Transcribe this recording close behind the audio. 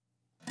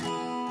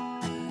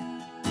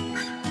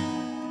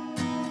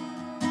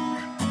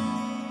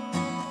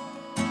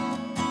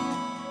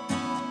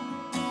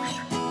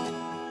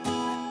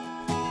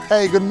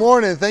Hey, good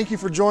morning. Thank you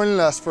for joining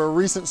us for a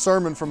recent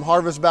sermon from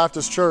Harvest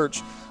Baptist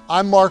Church.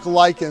 I'm Mark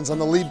Likens. I'm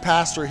the lead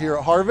pastor here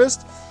at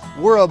Harvest.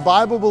 We're a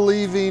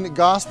Bible-believing,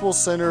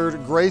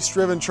 gospel-centered,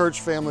 grace-driven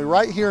church family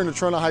right here in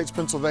Natrona Heights,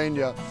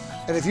 Pennsylvania.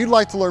 And if you'd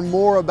like to learn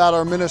more about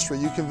our ministry,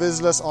 you can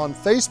visit us on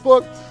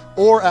Facebook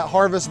or at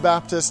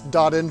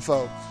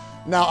harvestbaptist.info.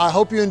 Now, I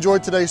hope you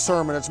enjoyed today's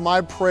sermon. It's my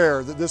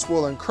prayer that this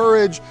will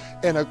encourage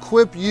and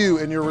equip you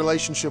in your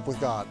relationship with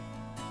God.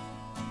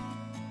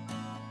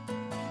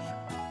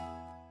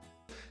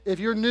 If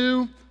you're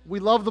new, we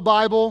love the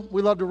Bible.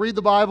 We love to read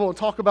the Bible and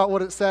talk about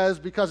what it says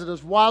because it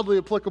is wildly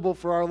applicable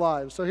for our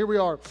lives. So here we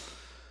are.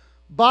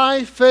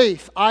 By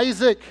faith,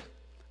 Isaac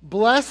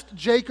blessed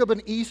Jacob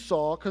and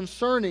Esau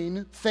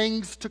concerning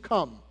things to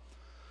come.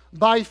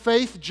 By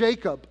faith,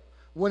 Jacob,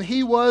 when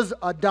he was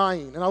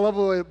a-dying, and I love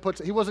the way it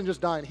puts it, he wasn't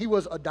just dying, he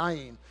was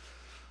a-dying,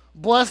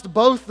 blessed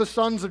both the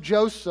sons of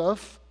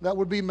Joseph, that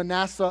would be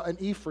Manasseh and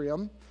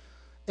Ephraim,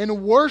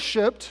 and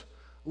worshipped,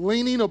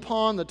 leaning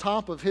upon the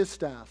top of his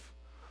staff.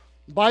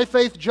 By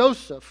faith,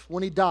 Joseph,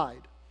 when he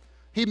died,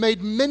 he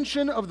made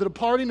mention of the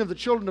departing of the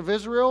children of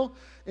Israel,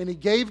 and he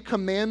gave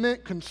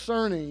commandment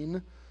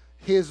concerning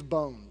his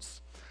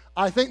bones.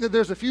 I think that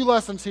there's a few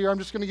lessons here. I'm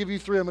just going to give you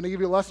three. I'm going to give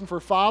you a lesson for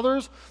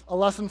fathers, a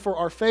lesson for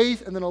our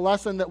faith, and then a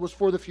lesson that was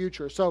for the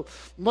future. So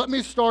let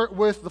me start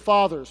with the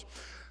fathers.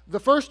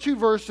 The first two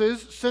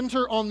verses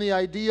center on the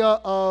idea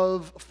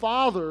of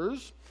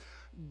fathers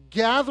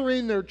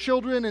gathering their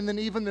children and then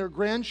even their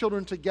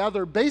grandchildren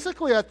together,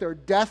 basically at their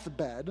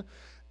deathbed,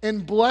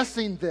 and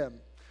blessing them.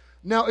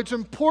 Now, it's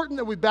important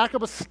that we back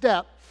up a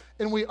step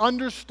and we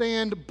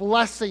understand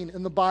blessing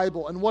in the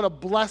Bible and what a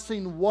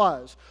blessing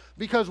was.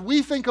 Because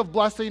we think of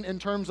blessing in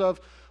terms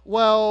of,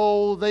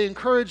 well, they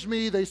encouraged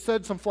me, they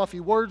said some fluffy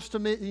words to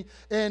me,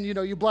 and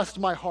you blessed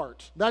my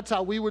heart. That's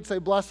how we would say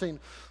blessing.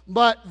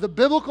 But the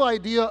biblical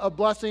idea of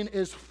blessing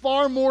is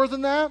far more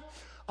than that.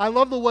 I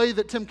love the way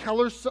that Tim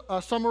Keller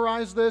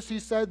summarized this. He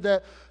said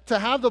that to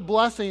have the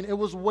blessing, it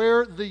was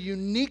where the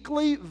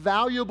uniquely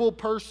valuable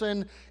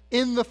person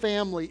in the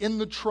family, in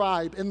the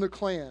tribe, in the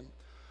clan,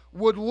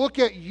 would look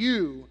at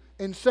you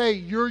and say,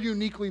 you're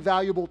uniquely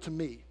valuable to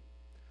me.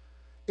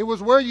 It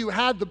was where you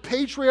had the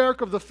patriarch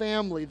of the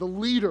family, the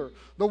leader,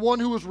 the one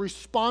who was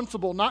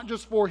responsible not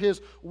just for his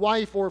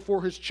wife or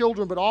for his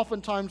children, but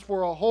oftentimes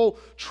for a whole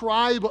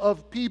tribe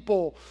of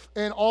people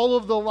and all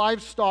of the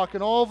livestock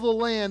and all of the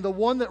land, the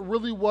one that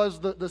really was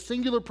the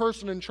singular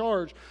person in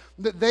charge,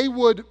 that they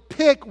would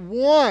pick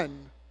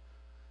one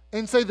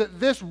and say that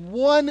this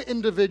one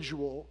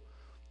individual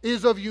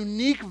is of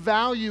unique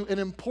value and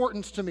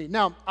importance to me.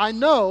 Now, I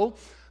know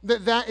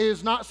that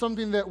is not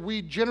something that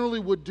we generally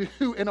would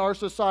do in our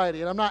society,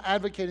 and I'm not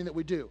advocating that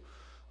we do.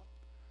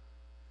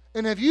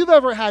 And if you've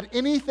ever had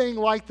anything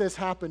like this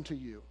happen to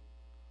you,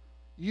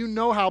 you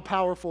know how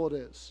powerful it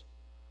is.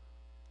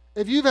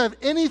 If you've had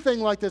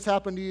anything like this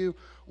happen to you,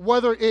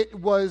 whether it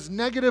was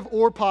negative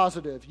or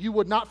positive, you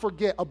would not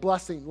forget a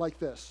blessing like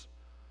this,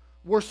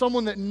 where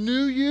someone that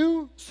knew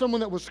you,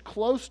 someone that was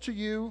close to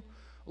you,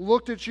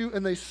 looked at you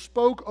and they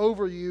spoke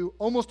over you,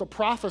 almost a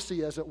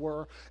prophecy as it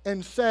were,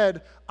 and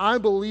said, I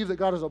believe that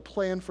God has a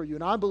plan for you,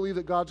 and I believe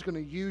that God's going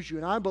to use you,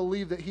 and I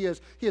believe that He has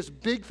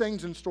big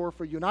things in store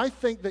for you, and I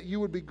think that you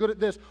would be good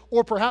at this.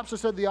 Or perhaps they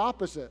said the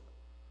opposite.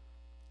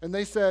 And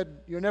they said,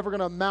 you're never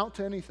going to amount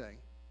to anything.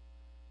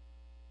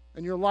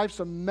 And your life's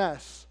a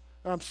mess,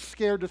 and I'm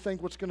scared to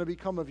think what's going to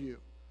become of you.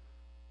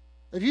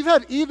 If you've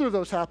had either of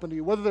those happen to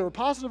you, whether they were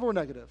positive or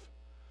negative,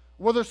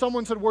 whether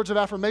someone said words of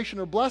affirmation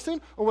or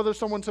blessing, or whether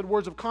someone said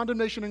words of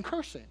condemnation and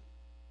cursing,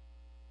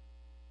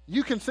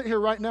 you can sit here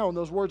right now and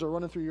those words are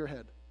running through your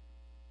head.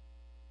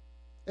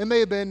 It may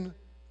have been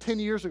 10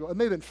 years ago. It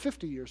may have been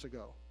 50 years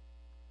ago.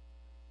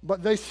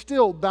 But they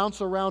still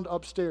bounce around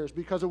upstairs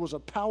because it was a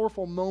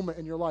powerful moment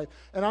in your life.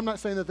 And I'm not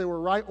saying that they were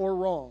right or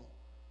wrong,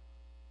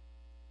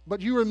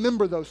 but you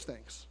remember those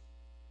things.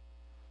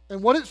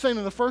 And what it's saying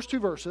in the first two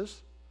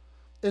verses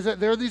is that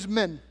there are these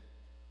men,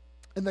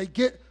 and they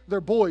get their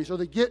boys or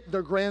they get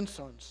their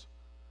grandsons,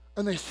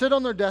 and they sit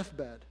on their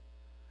deathbed,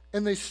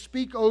 and they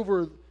speak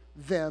over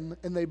them,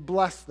 and they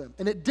bless them.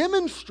 And it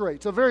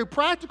demonstrates a very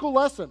practical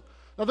lesson.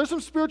 Now, there's some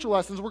spiritual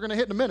lessons we're going to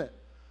hit in a minute.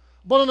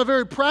 But on a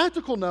very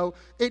practical note,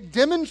 it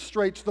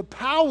demonstrates the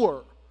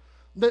power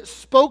that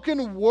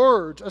spoken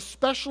words,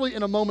 especially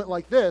in a moment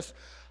like this,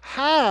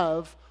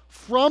 have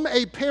from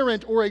a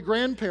parent or a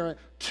grandparent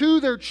to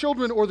their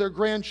children or their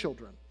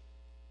grandchildren.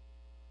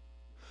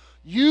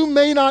 You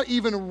may not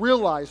even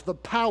realize the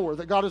power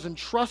that God has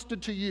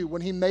entrusted to you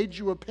when He made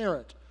you a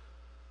parent.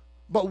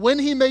 But when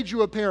He made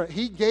you a parent,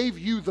 He gave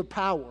you the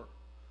power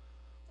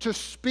to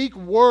speak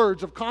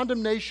words of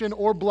condemnation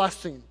or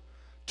blessing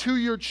to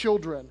your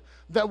children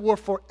that will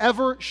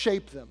forever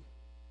shape them.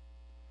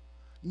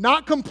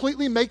 Not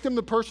completely make them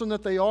the person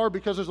that they are,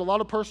 because there's a lot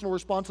of personal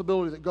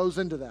responsibility that goes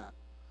into that.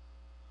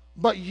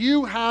 But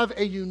you have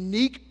a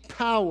unique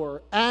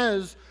power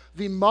as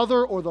the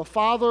mother or the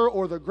father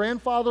or the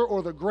grandfather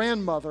or the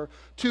grandmother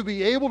to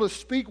be able to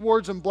speak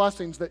words and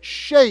blessings that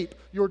shape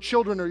your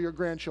children or your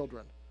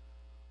grandchildren.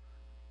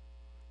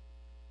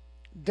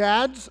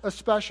 Dads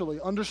especially,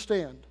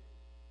 understand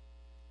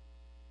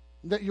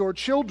that your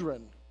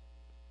children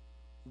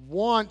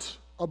want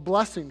a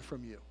blessing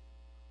from you.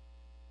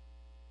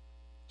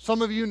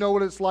 Some of you know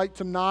what it's like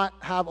to not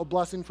have a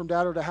blessing from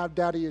dad or to have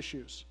daddy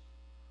issues.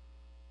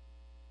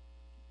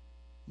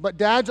 But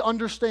dads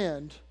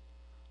understand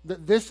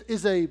that this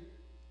is a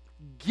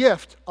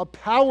gift, a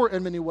power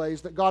in many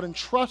ways that God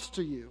entrusts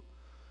to you,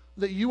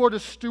 that you are to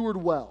steward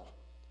well.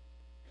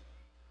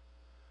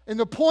 And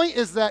the point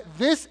is that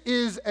this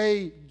is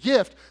a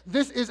gift.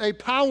 This is a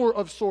power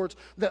of sorts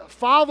that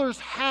fathers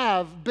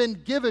have been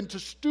given to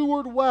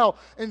steward well.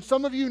 And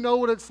some of you know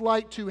what it's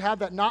like to have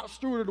that not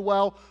stewarded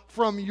well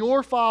from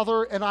your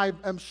father, and I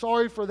am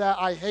sorry for that.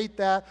 I hate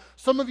that.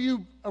 Some of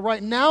you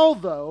right now,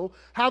 though,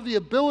 have the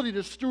ability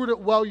to steward it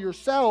well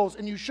yourselves,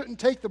 and you shouldn't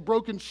take the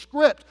broken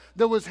script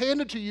that was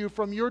handed to you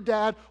from your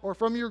dad or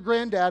from your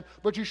granddad,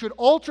 but you should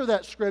alter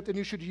that script and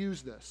you should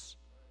use this.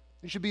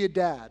 You should be a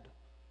dad.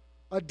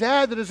 A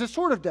dad that is this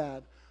sort of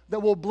dad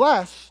that will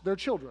bless their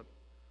children.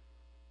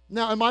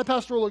 Now, in my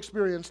pastoral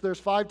experience,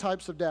 there's 5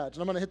 types of dads.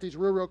 And I'm going to hit these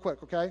real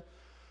quick, okay?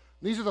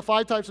 These are the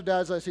 5 types of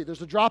dads I see. There's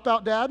the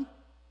dropout dad.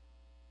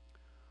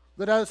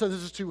 The dad that says,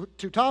 this is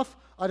too tough.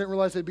 I didn't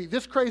realize they'd be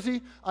this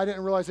crazy. I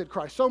didn't realize they'd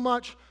cry so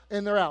much.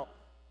 And they're out.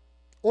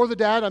 Or the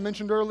dad I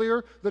mentioned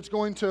earlier that's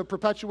going to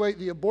perpetuate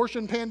the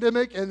abortion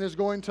pandemic and is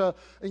going to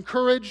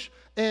encourage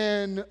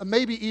and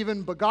maybe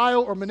even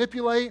beguile or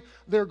manipulate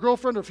their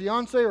girlfriend or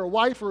fiance or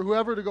wife or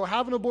whoever to go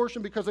have an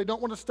abortion because they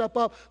don't want to step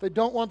up. They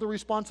don't want the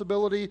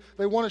responsibility.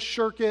 They want to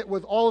shirk it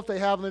with all that they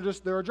have, and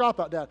they're a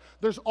dropout dad.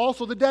 There's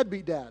also the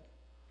deadbeat dad.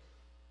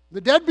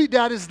 The deadbeat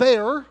dad is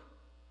there,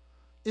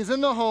 is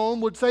in the home,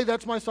 would say,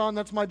 that's my son,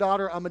 that's my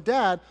daughter, I'm a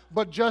dad,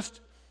 but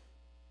just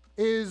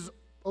is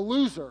a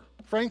loser,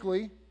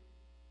 frankly.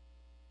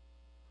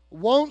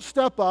 Won't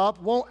step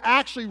up, won't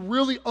actually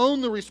really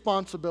own the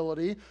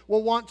responsibility,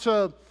 will want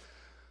to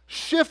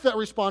shift that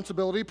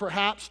responsibility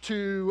perhaps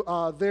to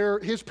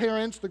his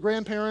parents, the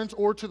grandparents,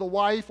 or to the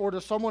wife, or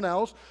to someone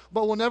else,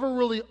 but will never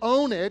really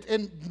own it.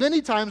 And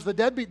many times the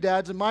deadbeat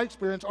dads, in my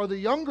experience, are the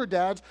younger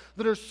dads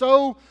that are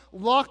so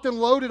locked and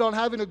loaded on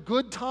having a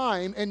good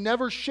time and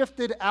never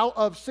shifted out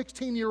of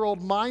 16-year-old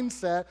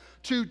mindset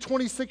to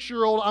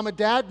 26-year-old I'm a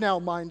dad now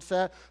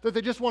mindset, that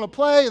they just want to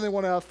play and they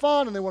want to have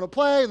fun and they want to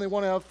play and they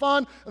want to have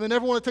fun and they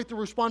never want to take the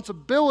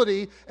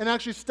responsibility and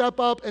actually step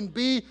up and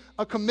be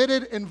a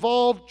committed,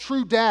 involved,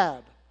 true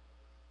dad.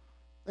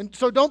 And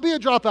so don't be a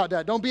dropout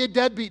dad. Don't be a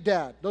deadbeat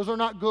dad. Those are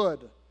not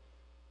good.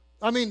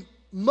 I mean,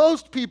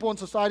 most people in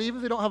society, even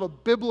if they don't have a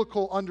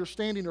biblical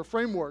understanding or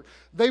framework,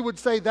 they would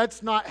say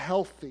that's not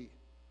healthy.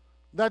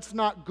 That's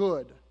not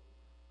good.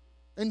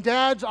 And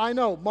dads, I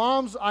know.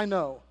 Moms, I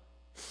know.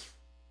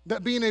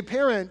 That being a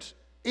parent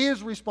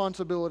is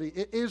responsibility.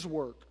 It is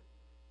work.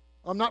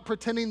 I'm not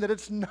pretending that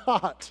it's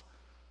not.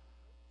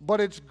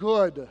 But it's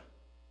good.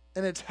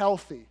 And it's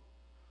healthy.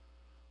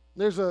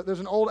 There's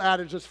an old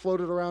adage that's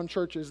floated around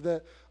churches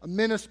that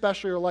men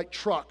especially are like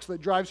trucks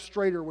that drive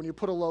straighter when you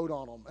put a load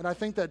on them. And I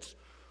think that's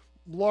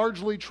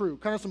largely true.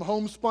 Kind of some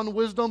homespun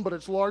wisdom, but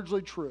it's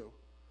largely true.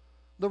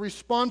 The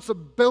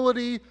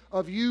responsibility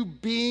of you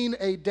being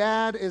a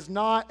dad is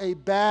not a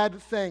bad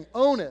thing.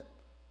 Own it.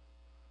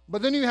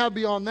 But then you have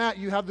beyond that,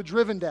 you have the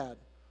driven dad.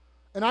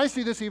 And I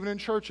see this even in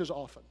churches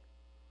often.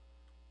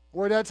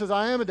 Where dad says,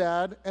 I am a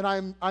dad, and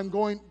I'm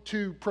going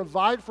to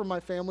provide for my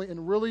family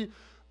in really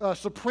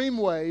supreme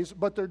ways,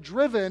 but they're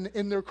driven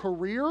in their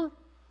career.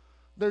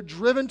 They're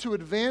driven to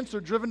advance.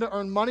 They're driven to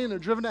earn money, and they're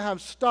driven to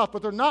have stuff,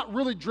 but they're not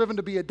really driven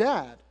to be a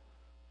dad.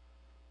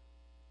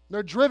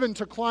 They're driven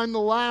to climb the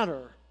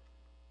ladder.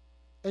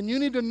 And you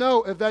need to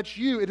know if that's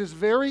you, it is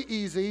very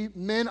easy.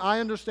 Men, I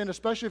understand,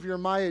 especially if you're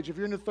my age, if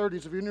you're in your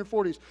 30s, if you're in your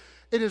 40s,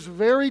 it is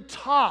very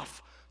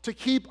tough to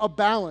keep a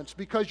balance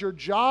because your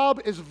job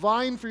is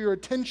vying for your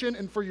attention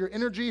and for your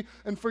energy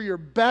and for your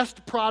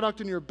best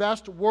product and your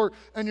best work.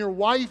 And your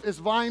wife is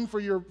vying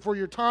for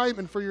your time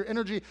and for your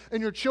energy.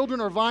 And your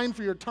children are vying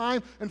for your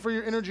time and for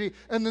your energy.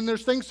 And then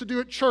there's things to do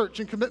at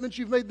church and commitments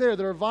you've made there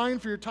that are vying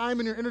for your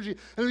time and your energy.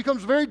 And it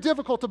becomes very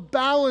difficult to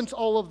balance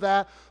all of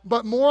that.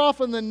 But more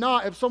often than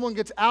not, if someone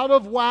gets out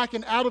of whack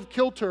and out of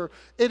kilter,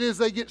 it is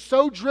they get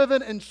so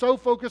driven and so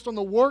focused on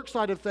the work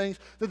side of things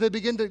that they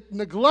begin to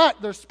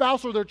neglect their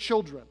spouse or their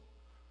children.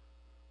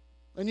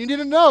 And you need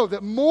to know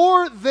that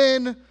more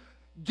than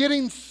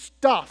getting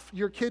stuff,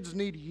 your kids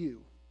need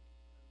you.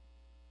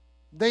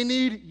 They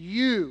need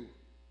you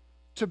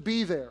to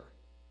be there,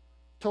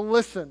 to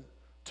listen,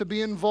 to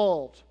be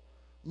involved.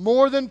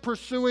 More than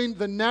pursuing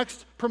the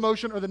next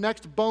promotion or the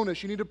next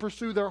bonus, you need to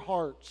pursue their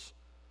hearts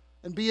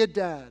and be a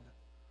dad.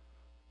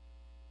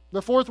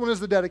 The fourth one is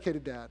the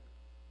dedicated dad.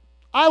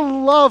 I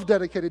love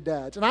dedicated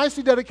dads, and I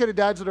see dedicated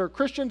dads that are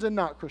Christians and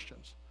not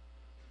Christians.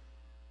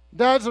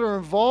 Dads that are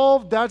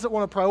involved, dads that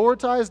want to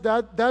prioritize,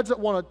 dads that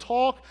want to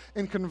talk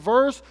and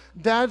converse,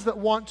 dads that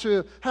want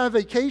to have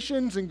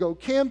vacations and go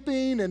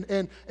camping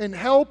and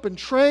help and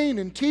train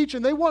and teach,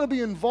 and they want to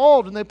be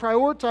involved and they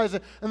prioritize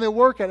it and they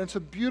work at it. It's a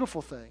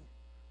beautiful thing.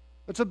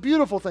 It's a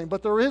beautiful thing,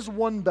 but there is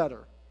one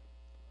better.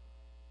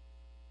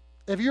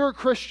 if you're a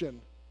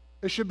Christian,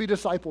 it should be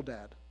disciple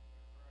dad.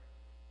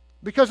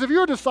 Because if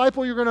you're a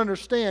disciple, you're going to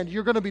understand,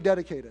 you're going to be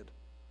dedicated.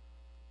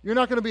 You're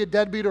not going to be a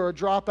deadbeat or a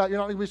dropout. You're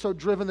not going to be so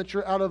driven that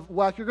you're out of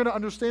whack. You're going to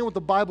understand what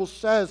the Bible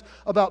says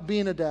about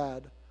being a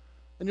dad.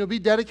 And you'll be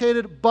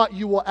dedicated, but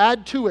you will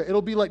add to it.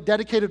 It'll be like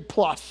dedicated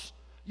plus.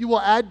 You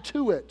will add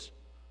to it.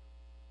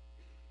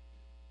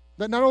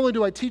 That not only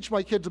do I teach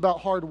my kids about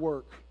hard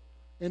work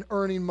and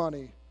earning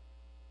money,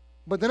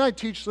 but then I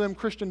teach them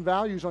Christian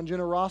values on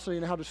generosity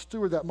and how to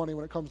steward that money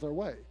when it comes their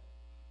way.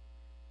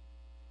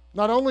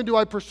 Not only do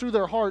I pursue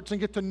their hearts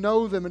and get to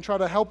know them and try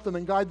to help them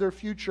and guide their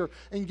future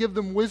and give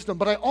them wisdom,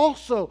 but I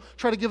also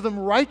try to give them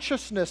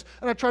righteousness,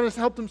 and I try to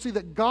help them see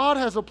that God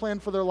has a plan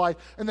for their life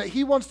and that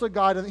He wants to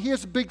guide and that He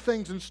has big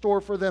things in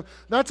store for them.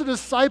 That's a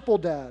disciple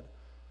dad.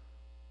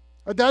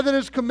 A dad that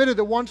is committed,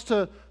 that wants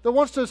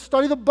to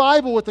study the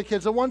Bible with the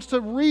kids, that wants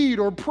to read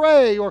or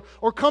pray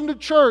or come to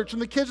church,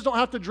 and the kids don't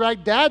have to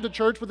drag dad to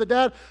church, but the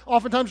dad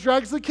oftentimes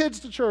drags the kids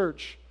to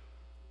church.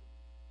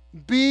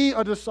 Be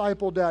a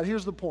disciple dad.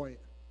 Here's the point.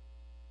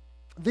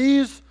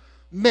 These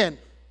men,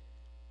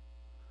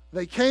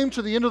 they came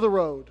to the end of the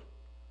road,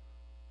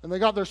 and they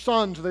got their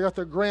sons, they got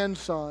their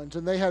grandsons,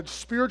 and they had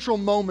spiritual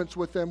moments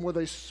with them where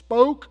they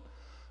spoke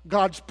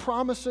God's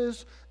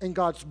promises and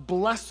God's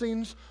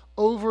blessings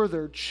over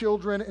their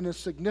children in a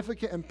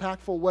significant,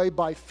 impactful way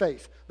by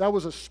faith. That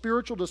was a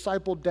spiritual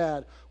disciple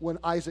dad when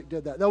Isaac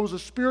did that. That was a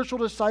spiritual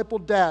disciple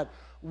dad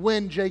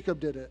when Jacob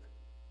did it.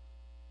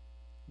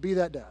 Be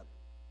that dad.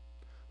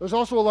 There's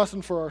also a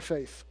lesson for our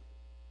faith.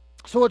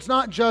 So it's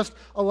not just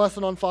a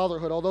lesson on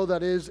fatherhood, although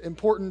that is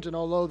important and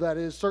although that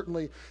is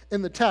certainly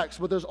in the text,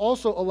 but there's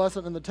also a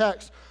lesson in the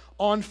text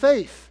on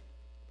faith.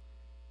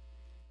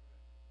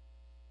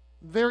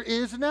 There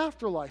is an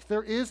afterlife.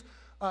 There is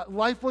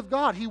life with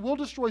God. He will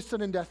destroy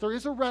sin and death. There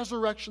is a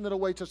resurrection that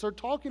awaits us. They're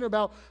talking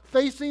about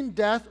facing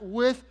death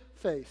with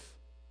faith.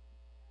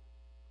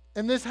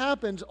 And this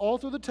happens all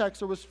through the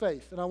text. There was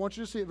faith, and I want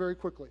you to see it very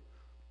quickly.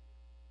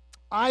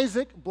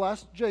 Isaac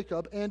blessed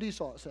Jacob and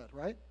Esau, it said,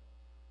 right?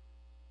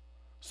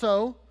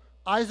 So,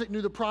 Isaac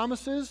knew the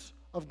promises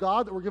of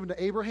God that were given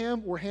to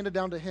Abraham were handed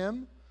down to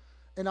him,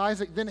 and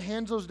Isaac then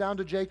hands those down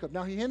to Jacob.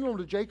 Now, he handed them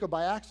to Jacob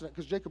by accident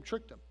because Jacob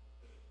tricked him.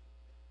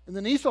 And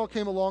then Esau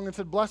came along and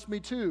said, bless me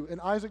too. And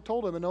Isaac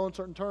told him in no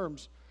uncertain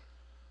terms,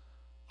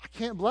 I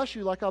can't bless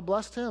you like I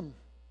blessed him.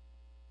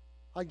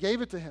 I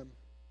gave it to him.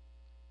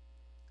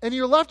 And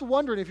you're left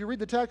wondering, if you read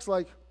the text,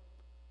 like,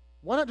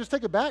 why not just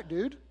take it back,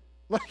 dude?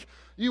 Like,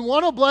 you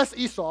want to bless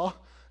Esau,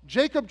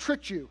 Jacob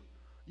tricked you.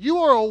 You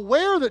are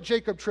aware that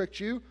Jacob tricked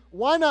you.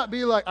 Why not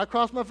be like, I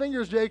cross my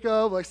fingers,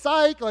 Jacob, like,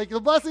 psych, like, the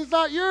blessing's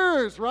not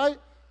yours, right?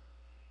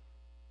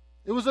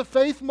 It was a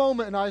faith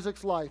moment in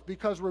Isaac's life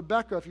because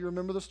Rebekah, if you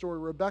remember the story,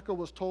 Rebekah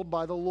was told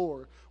by the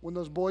Lord when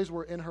those boys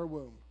were in her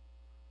womb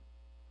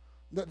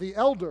that the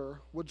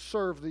elder would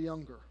serve the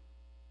younger,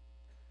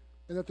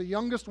 and that the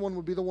youngest one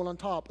would be the one on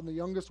top and the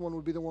youngest one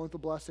would be the one with the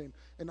blessing.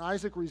 And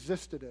Isaac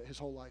resisted it his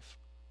whole life.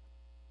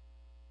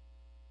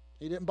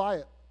 He didn't buy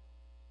it,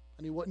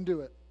 and he wouldn't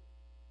do it.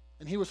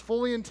 And he was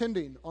fully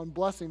intending on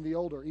blessing the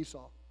older,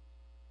 Esau.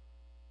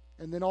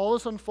 And then all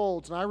this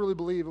unfolds, and I really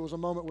believe it was a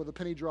moment where the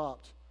penny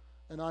dropped,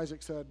 and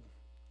Isaac said,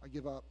 I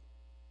give up.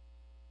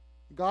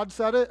 God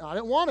said it, and I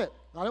didn't want it.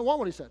 I didn't want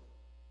what he said.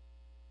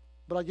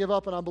 But I give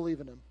up, and I believe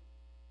in him.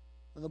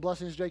 And the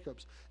blessing is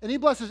Jacob's. And he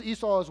blesses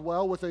Esau as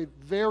well with a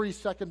very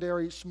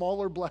secondary,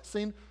 smaller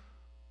blessing,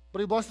 but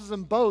he blesses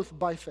them both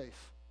by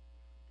faith.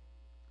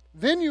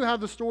 Then you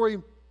have the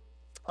story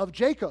of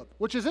Jacob,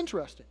 which is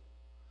interesting.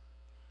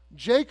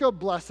 Jacob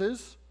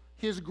blesses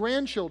his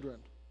grandchildren,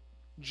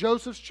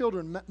 Joseph's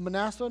children,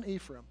 Manasseh and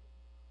Ephraim.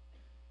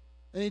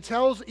 And he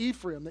tells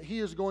Ephraim that he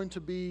is going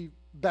to be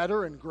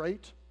better and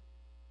great.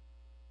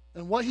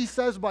 And what he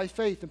says by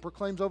faith and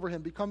proclaims over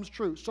him becomes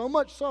true. So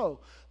much so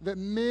that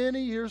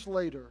many years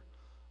later,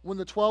 when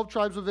the 12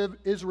 tribes of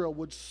Israel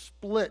would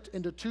split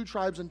into 2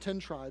 tribes and 10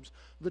 tribes,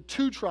 the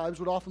 2 tribes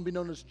would often be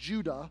known as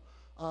Judah,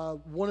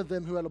 one of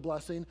them who had a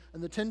blessing,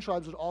 and the 10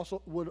 tribes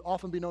would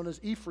often be known as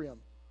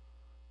Ephraim.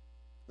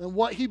 And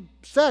what he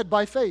said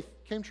by faith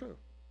came true.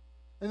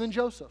 And then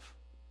Joseph.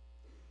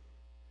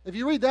 If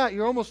you read that,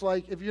 you're almost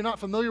like, if you're not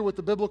familiar with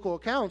the biblical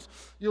accounts,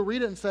 you'll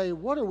read it and say,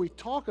 what are we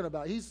talking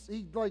about? He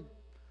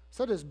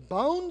said his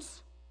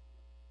bones?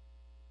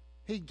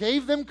 He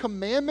gave them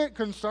commandment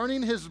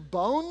concerning his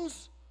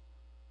bones?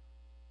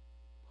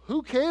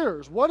 Who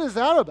cares? What is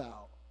that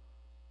about?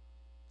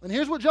 And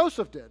here's what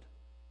Joseph did.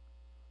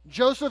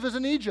 Joseph is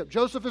in Egypt.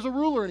 Joseph is a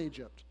ruler in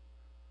Egypt.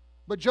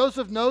 But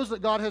Joseph knows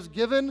that God has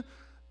given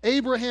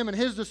Abraham and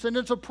his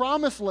descendants a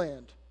promised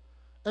land.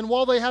 And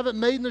while they haven't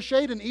made in the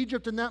shade in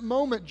Egypt in that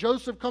moment,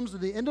 Joseph comes to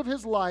the end of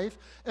his life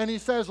and he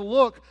says,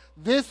 look,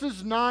 this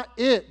is not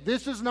it.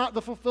 This is not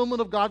the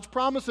fulfillment of God's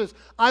promises.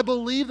 I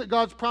believe that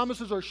God's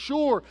promises are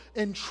sure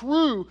and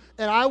true,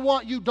 and I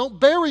want you, don't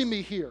bury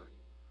me here.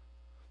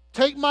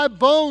 Take my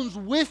bones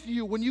with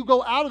you when you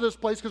go out of this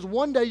place, because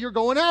one day you're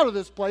going out of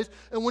this place,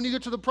 and when you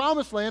get to the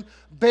promised land,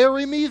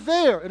 bury me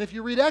there. And if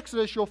you read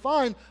Exodus, you'll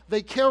find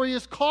they carry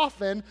his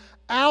coffin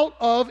out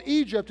of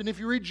Egypt. And if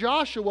you read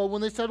Joshua,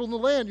 when they settled in the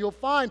land, you'll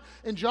find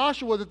in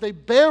Joshua that they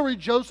buried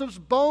Joseph's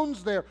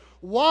bones there.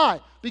 Why?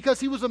 Because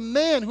he was a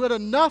man who had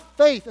enough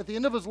faith at the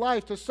end of his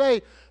life to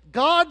say,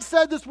 God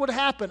said this would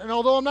happen, and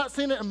although I'm not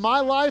seeing it in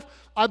my life,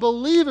 I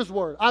believe his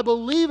word. I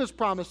believe his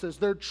promises.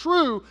 They're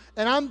true,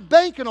 and I'm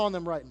banking on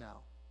them right now.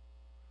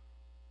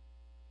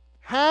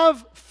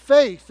 Have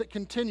faith that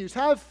continues.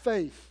 Have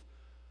faith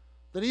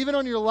that even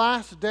on your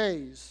last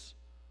days,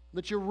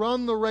 that you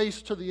run the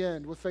race to the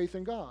end with faith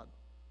in God.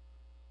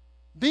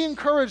 Be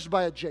encouraged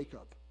by a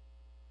Jacob.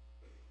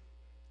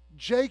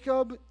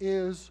 Jacob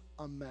is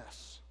a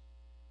mess.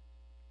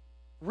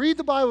 Read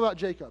the Bible about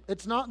Jacob.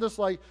 It's not this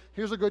like,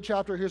 here's a good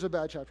chapter, here's a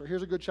bad chapter,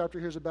 here's a good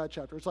chapter, here's a bad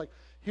chapter. It's like,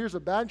 here's a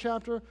bad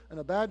chapter, and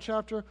a bad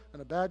chapter,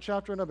 and a bad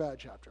chapter, and a bad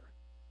chapter.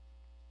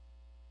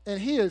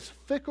 And he is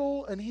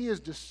fickle, and he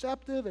is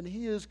deceptive, and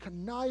he is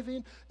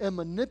conniving, and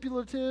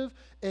manipulative,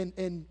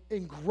 and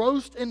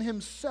engrossed in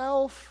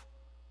himself.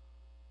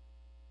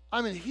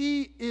 I mean,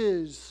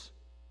 he's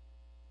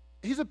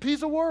a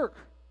piece of work.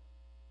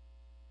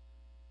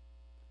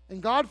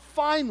 And God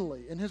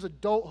finally, in his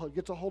adulthood,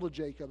 gets a hold of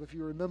Jacob, if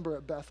you remember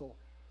at Bethel.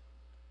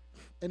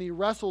 And he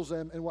wrestles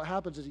him, and what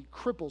happens is he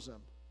cripples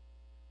him.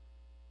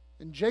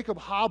 And Jacob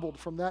hobbled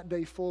from that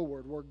day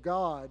forward, where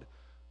God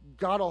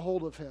got a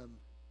hold of him,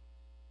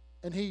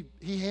 and he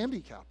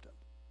handicapped him.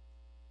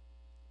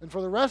 And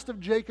for the rest of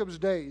Jacob's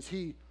days,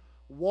 he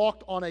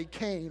walked on a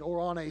cane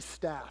or on a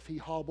staff. He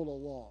hobbled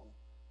along.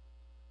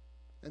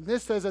 And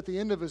this says at the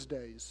end of his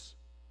days,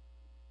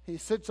 he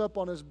sits up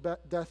on his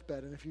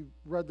deathbed, and if you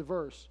read the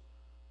verse,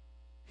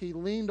 he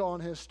leaned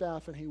on his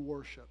staff and he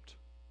worshiped.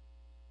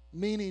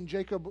 Meaning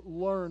Jacob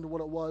learned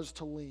what it was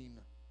to lean.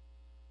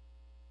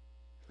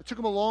 It took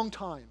him a long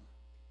time.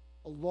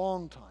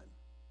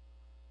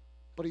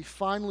 But he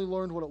finally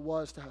learned what it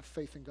was to have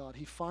faith in God.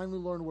 He finally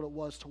learned what it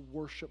was to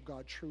worship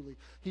God truly.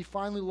 He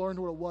finally learned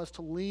what it was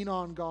to lean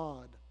on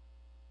God.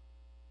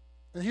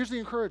 And here's the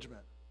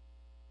encouragement.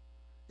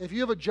 If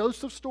you have a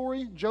Joseph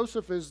story,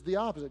 Joseph is the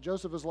opposite.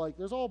 Joseph is like,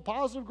 there's all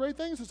positive, great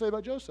things to say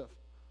about Joseph.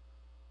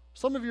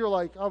 Some of you are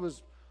like, I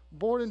was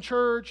born in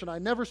church, and I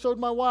never sowed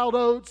my wild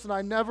oats, and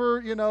I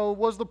never,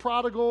 was the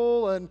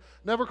prodigal, and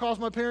never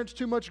caused my parents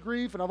too much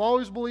grief, and I've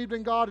always believed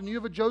in God, and you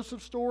have a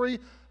Joseph story.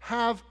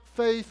 Have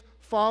faith,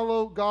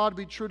 follow God,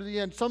 be true to the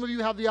end. Some of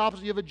you have the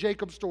opposite. You have a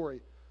Jacob story.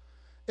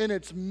 And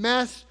it's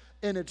mess,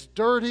 and it's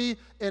dirty,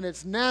 and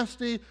it's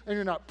nasty, and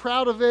you're not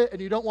proud of it,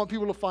 and you don't want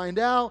people to find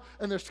out,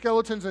 and there's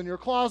skeletons in your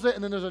closet,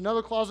 and then there's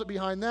another closet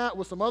behind that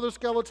with some other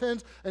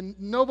skeletons, and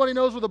nobody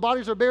knows where the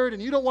bodies are buried,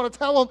 and you don't want to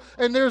tell them,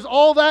 and there's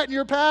all that in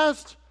your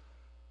past.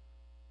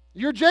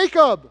 You're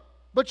Jacob,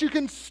 but you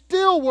can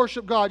still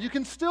worship God. You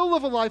can still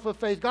live a life of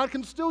faith. God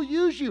can still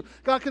use you.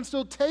 God can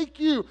still take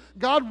you.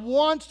 God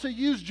wants to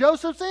use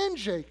Joseph's and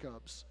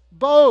Jacob's.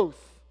 Both.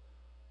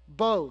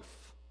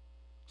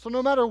 So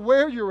no matter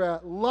where you're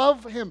at,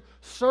 love him,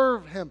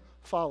 serve him,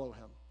 follow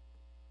him.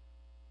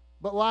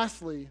 But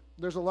lastly,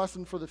 there's a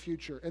lesson for the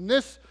future. And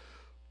this,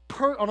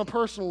 on a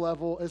personal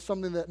level, is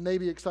something that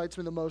maybe excites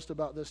me the most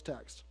about this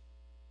text.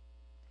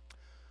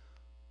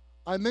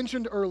 I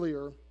mentioned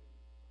earlier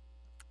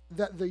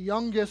that the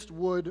youngest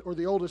would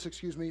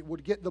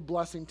get the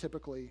blessing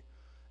typically.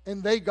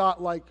 And they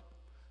got like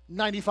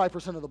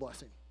 95% of the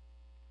blessing.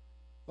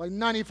 Like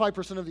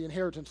 95% of the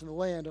inheritance in the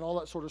land and all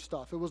that sort of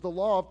stuff. It was the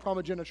law of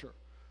primogeniture.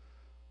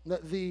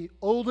 That the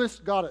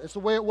oldest got it. It's the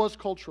way it was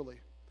culturally.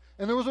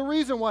 And there was a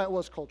reason why it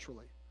was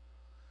culturally.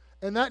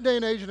 In that day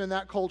and age and in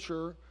that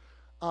culture,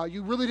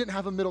 you really didn't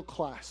have a middle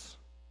class.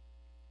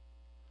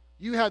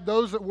 You had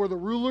those that were the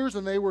rulers,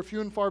 and they were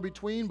few and far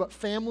between, but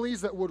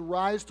families that would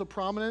rise to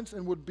prominence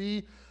and would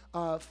be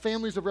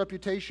families of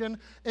reputation.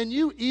 And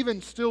you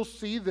even still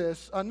see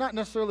this, not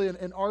necessarily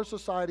in our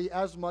society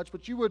as much,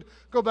 but you would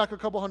go back a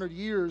couple hundred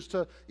years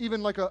to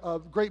even like a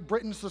Great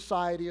Britain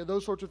society or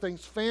those sorts of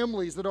things,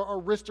 families that are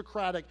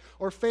aristocratic,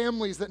 or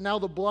families that now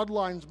the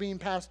bloodline's being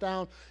passed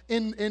down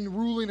in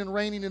ruling and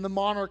reigning in the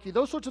monarchy.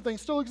 Those sorts of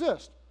things still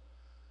exist.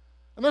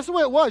 And that's the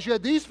way it was. You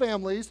had these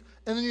families,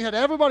 and then you had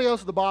everybody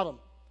else at the bottom.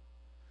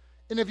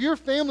 And if your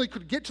family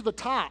could get to the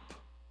top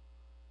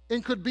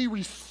and could be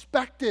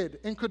respected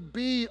and could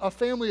be a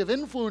family of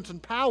influence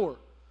and power,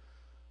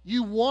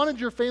 you wanted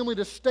your family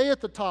to stay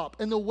at the top.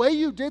 And the way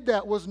you did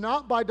that was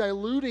not by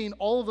diluting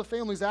all of the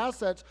family's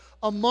assets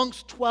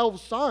amongst 12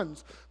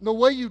 sons. The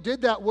way you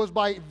did that was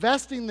by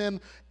vesting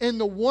them in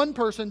the one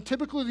person,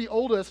 typically the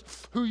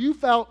oldest, who you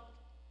felt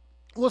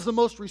was the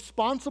most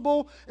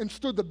responsible and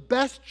stood the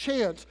best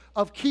chance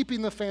of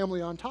keeping the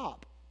family on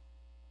top.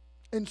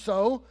 And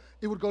so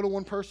it would go to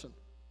one person.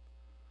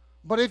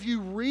 But if you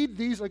read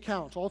these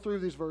accounts, all three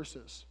of these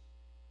verses,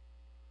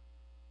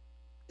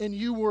 and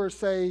you were,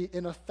 say,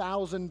 in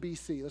 1000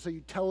 BC, let's say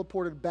you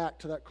teleported back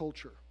to that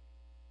culture,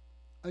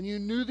 and you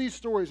knew these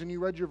stories and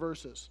you read your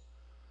verses,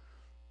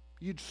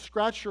 you'd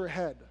scratch your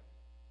head.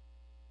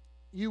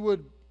 You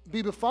would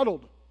be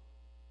befuddled.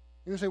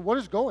 You would say, what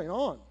is going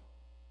on?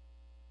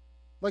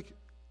 Like,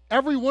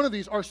 every one of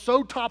these are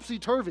so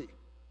topsy-turvy.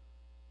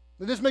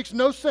 This makes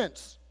no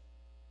sense.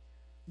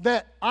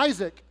 that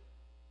Isaac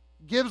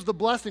gives the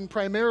blessing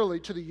primarily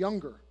to the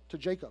younger, to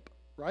Jacob,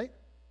 right?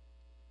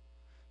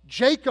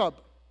 Jacob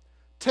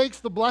takes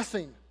the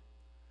blessing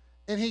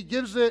and he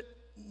gives it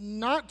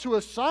not to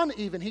a son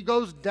even. He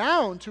goes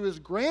down to his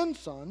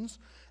grandsons.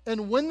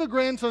 And when the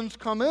grandsons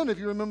come in, if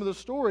you remember the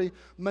story,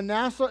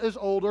 Manasseh is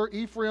older,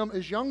 Ephraim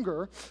is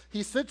younger.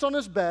 He sits on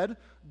his bed.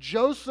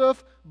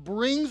 Joseph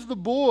brings the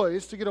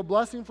boys to get a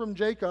blessing from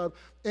Jacob,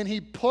 and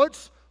he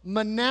puts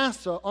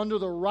Manasseh under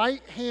the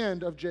right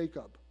hand of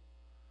Jacob.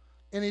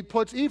 And he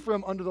puts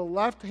Ephraim under the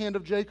left hand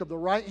of Jacob, the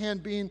right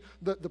hand being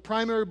the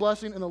primary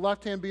blessing and the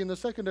left hand being the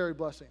secondary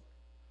blessing.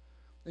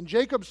 And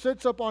Jacob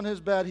sits up on his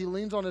bed, he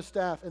leans on his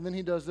staff, and then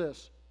he does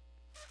this.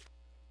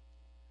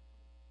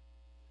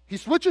 He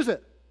switches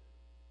it.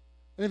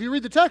 And if you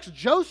read the text,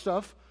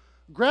 Joseph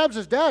grabs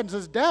his dad and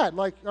says, Dad,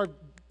 like,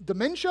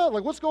 dementia?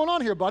 Like, what's going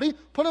on here, buddy?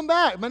 Put him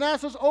back.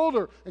 Manasseh's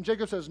older. And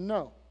Jacob says,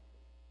 no.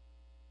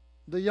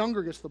 The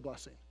younger gets the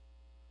blessing.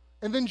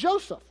 And then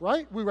Joseph,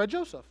 right? We read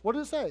Joseph. What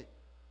did it say?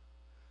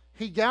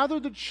 He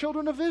gathered the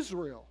children of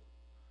Israel.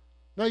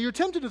 Now, you're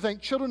tempted to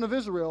think children of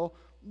Israel,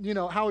 you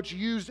know, how it's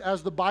used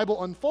as the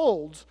Bible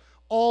unfolds,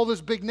 all this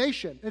big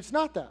nation. It's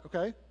not that,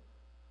 okay?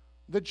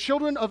 The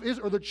children of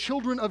Israel, or the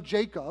children of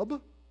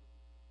Jacob,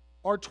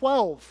 are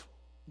 12.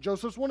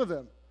 Joseph's one of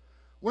them.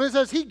 When it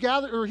says he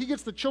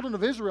gets the children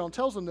of Israel and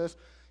tells them this,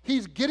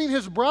 he's getting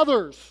his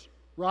brothers,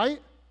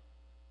 right?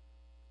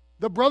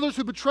 The brothers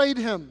who betrayed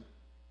him,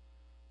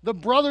 the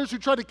brothers who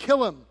tried to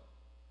kill him,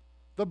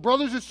 the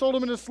brothers who sold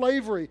him into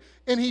slavery,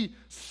 and he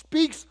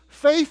speaks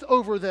faith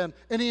over them,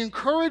 and he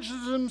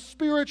encourages them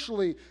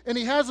spiritually, and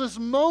he has this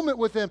moment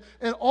with them,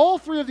 and all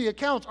three of the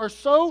accounts are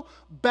so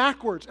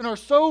backwards and are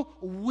so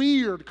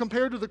weird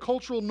compared to the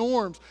cultural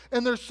norms,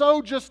 and they're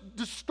so just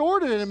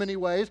distorted in many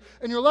ways,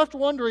 and you're left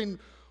wondering,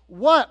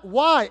 what,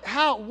 why,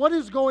 how, what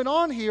is going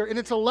on here? And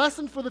it's a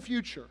lesson for the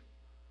future.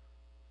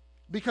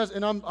 Because,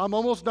 and I'm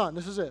almost done,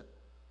 this is it.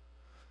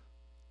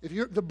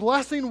 The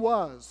blessing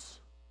was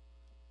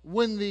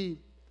when the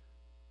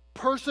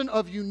person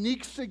of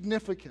unique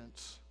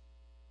significance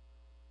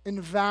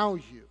and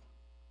value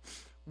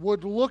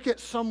would look at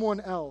someone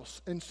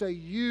else and say,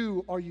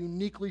 you are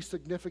uniquely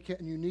significant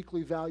and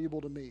uniquely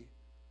valuable to me.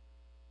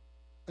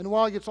 And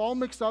while it gets all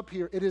mixed up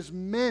here, it is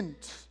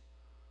meant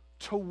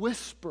to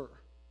whisper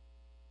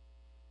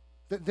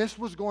that this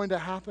was going to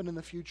happen in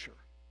the future.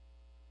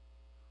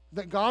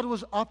 That God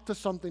was up to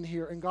something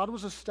here, and God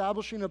was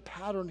establishing a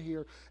pattern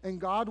here, and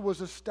God was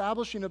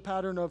establishing a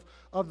pattern of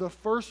the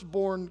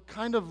firstborn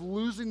kind of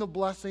losing the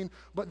blessing,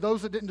 but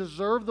those that didn't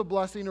deserve the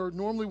blessing or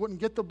normally wouldn't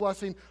get the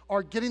blessing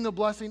are getting the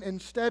blessing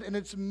instead, and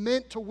it's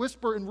meant to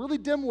whisper in really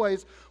dim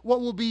ways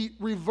what will be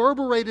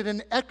reverberated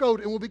and echoed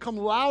and will become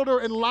louder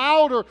and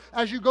louder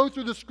as you go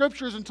through the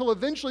scriptures until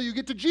eventually you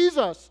get to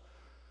Jesus,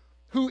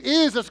 who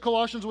is, as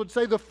Colossians would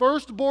say, the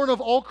firstborn of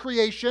all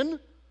creation,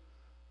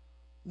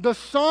 the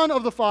Son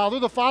of the Father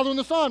and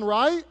the Son,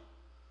 right?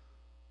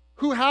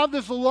 Who have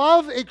this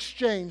love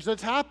exchange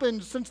that's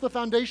happened since the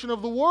foundation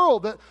of the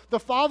world, that the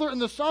Father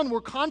and the Son were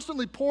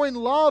constantly pouring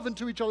love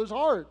into each other's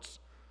hearts.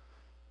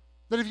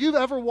 That if you've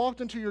ever walked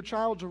into your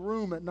child's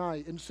room at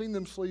night and seen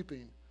them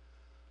sleeping,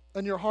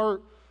 and your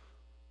heart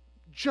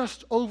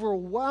just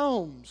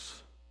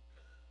overwhelms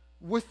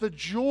with the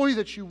joy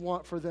that you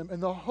want for them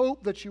and the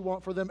hope that you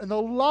want for them and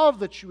the love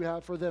that you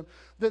have for them,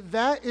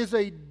 that is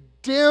a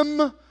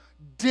dim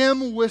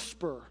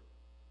whisper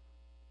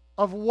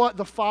of what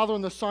the Father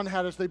and the Son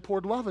had as they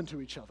poured love into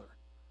each other.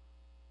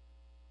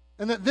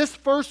 And that this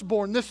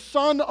firstborn, this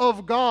Son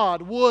of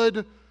God,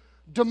 would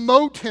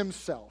demote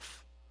himself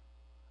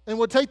and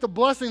would take the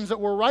blessings that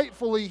were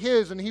rightfully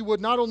his, and he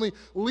would not only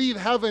leave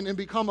heaven and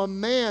become a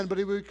man, but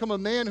he would become a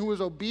man who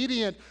was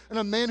obedient and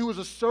a man who was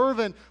a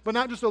servant, but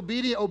not just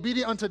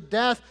obedient unto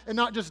death, and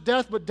not just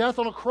death, but death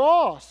on a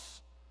cross.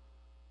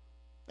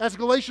 As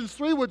Galatians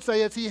 3 would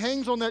say, as he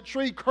hangs on that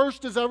tree,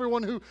 cursed is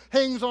everyone who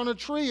hangs on a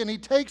tree. And he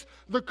takes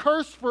the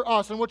curse for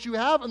us. And what you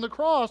have on the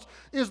cross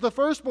is the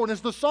firstborn,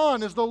 is the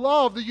Son, is the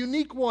love, the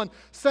unique one,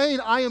 saying,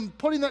 I am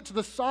putting that to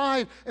the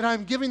side and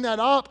I'm giving that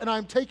up and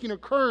I'm taking a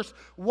curse.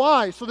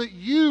 Why? So that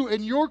you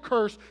and your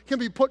curse can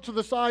be put to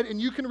the side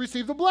and you can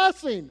receive the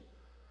blessing.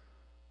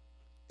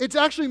 It's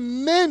actually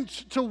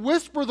meant to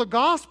whisper the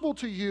gospel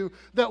to you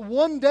that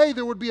one day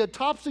there would be a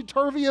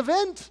topsy-turvy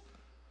event.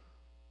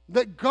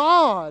 That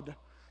God,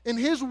 in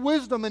his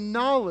wisdom and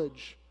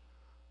knowledge,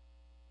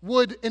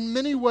 would in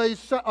many ways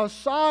set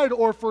aside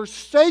or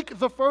forsake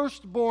the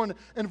firstborn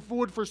and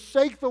would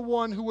forsake the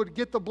one who would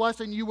get the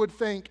blessing, you would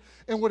think,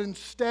 and would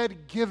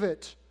instead give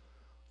it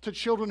to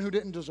children who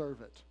didn't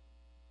deserve it.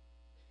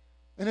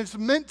 And it's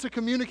meant to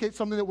communicate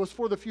something that was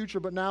for the future,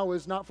 but now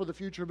is not for the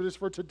future, but is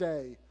for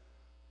today.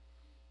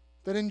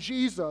 That in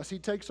Jesus, he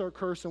takes our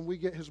curse and we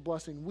get his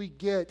blessing. We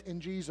get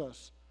in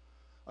Jesus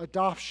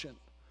adoption,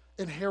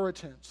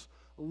 inheritance,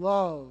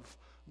 love,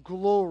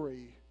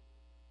 glory.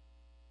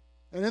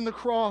 And in the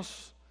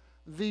cross,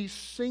 the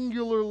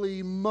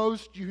singularly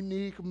most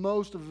unique,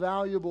 most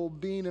valuable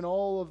being in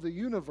all of the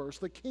universe,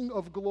 the King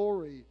of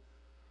glory,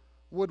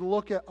 would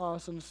look at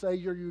us and say,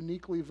 you're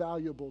uniquely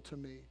valuable to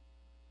me.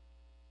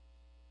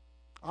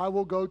 I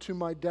will go to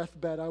my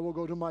deathbed, I will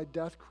go to my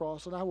death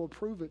cross, and I will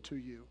prove it to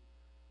you.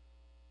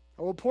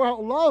 I will pour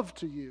out love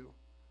to you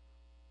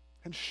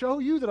and show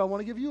you that I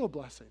want to give you a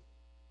blessing.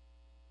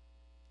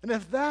 And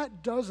if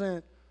that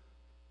doesn't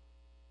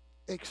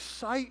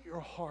excite your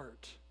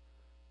heart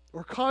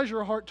or cause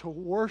your heart to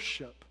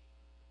worship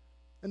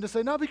and to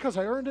say, not because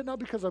I earned it, not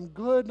because I'm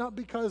good, not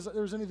because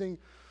there's anything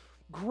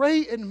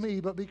great in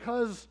me, but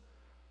because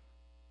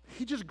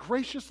he just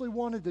graciously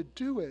wanted to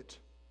do it,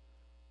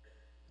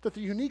 that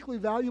the uniquely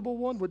valuable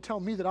one would tell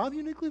me that I'm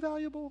uniquely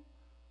valuable,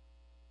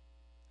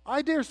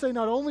 I dare say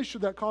not only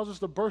should that cause us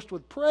to burst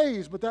with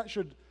praise, but it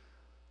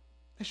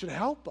should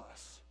help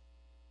us.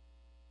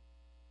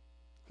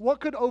 What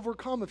could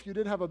overcome if you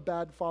did have a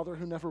bad father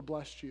who never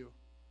blessed you?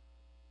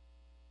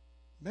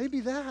 Maybe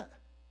that.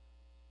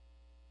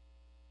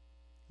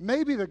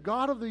 Maybe the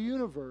God of the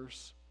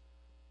universe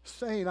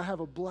saying, I have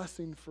a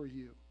blessing for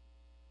you.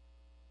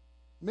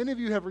 Many of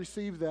you have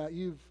received that.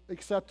 You've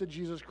accepted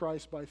Jesus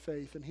Christ by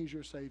faith, and he's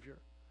your Savior.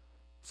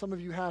 Some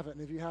of you haven't,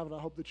 and if you haven't, I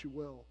hope that you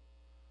will.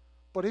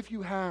 But if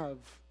you have,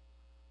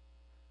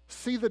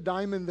 see the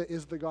diamond that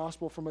is the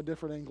gospel from a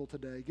different angle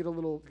today. Get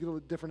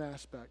a different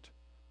aspect.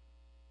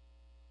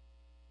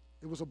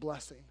 It was a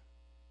blessing.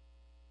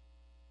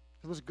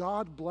 It was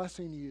God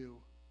blessing you.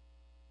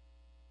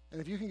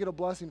 And if you can get a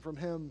blessing from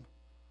him,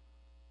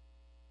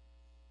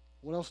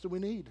 what else do we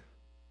need?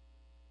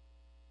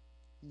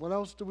 What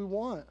else do we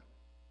want?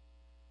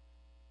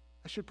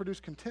 It should produce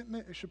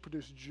contentment. It should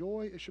produce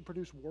joy. It should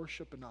produce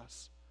worship in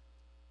us.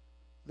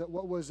 That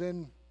what was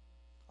in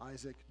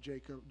Isaac,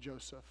 Jacob,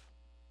 Joseph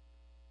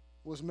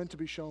was meant to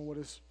be shown what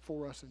is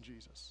for us in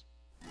Jesus.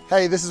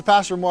 Hey, this is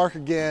Pastor Mark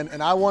again,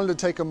 and I wanted to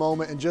take a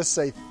moment and just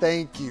say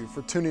thank you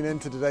for tuning in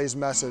to today's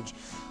message.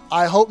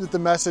 I hope that the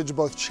message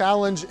both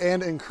challenged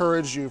and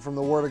encouraged you from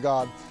the Word of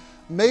God.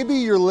 Maybe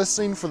you're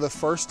listening for the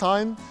first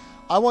time.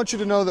 I want you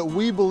to know that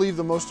we believe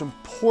the most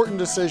important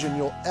decision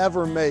you'll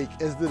ever make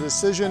is the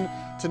decision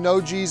to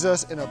know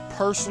Jesus in a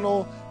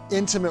personal,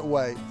 intimate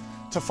way.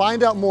 To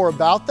find out more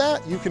about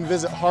that, you can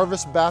visit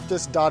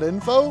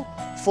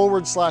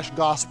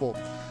harvestbaptist.info/gospel.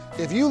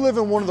 If you live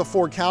in one of the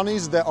 4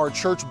 counties that are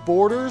church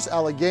borders,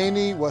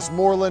 Allegheny,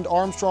 Westmoreland,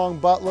 Armstrong,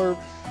 Butler,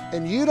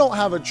 and you don't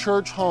have a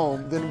church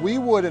home, then we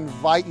would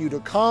invite you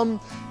to come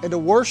and to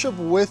worship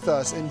with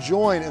us and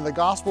join in the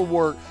gospel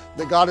work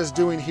that God is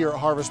doing here at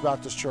Harvest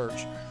Baptist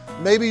Church.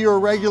 Maybe you're a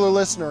regular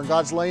listener and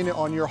God's laying it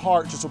on your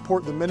heart to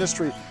support the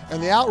ministry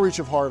and the outreach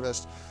of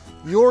Harvest.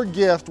 Your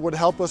gift would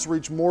help us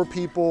reach more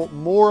people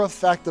more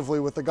effectively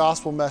with the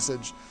gospel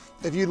message.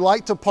 If you'd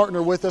like to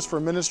partner with us for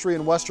ministry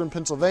in Western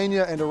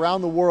Pennsylvania and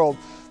around the world,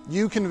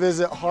 you can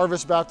visit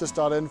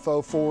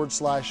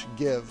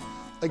harvestbaptist.info/give.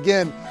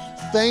 Again,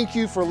 thank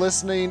you for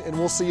listening, and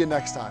we'll see you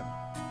next time.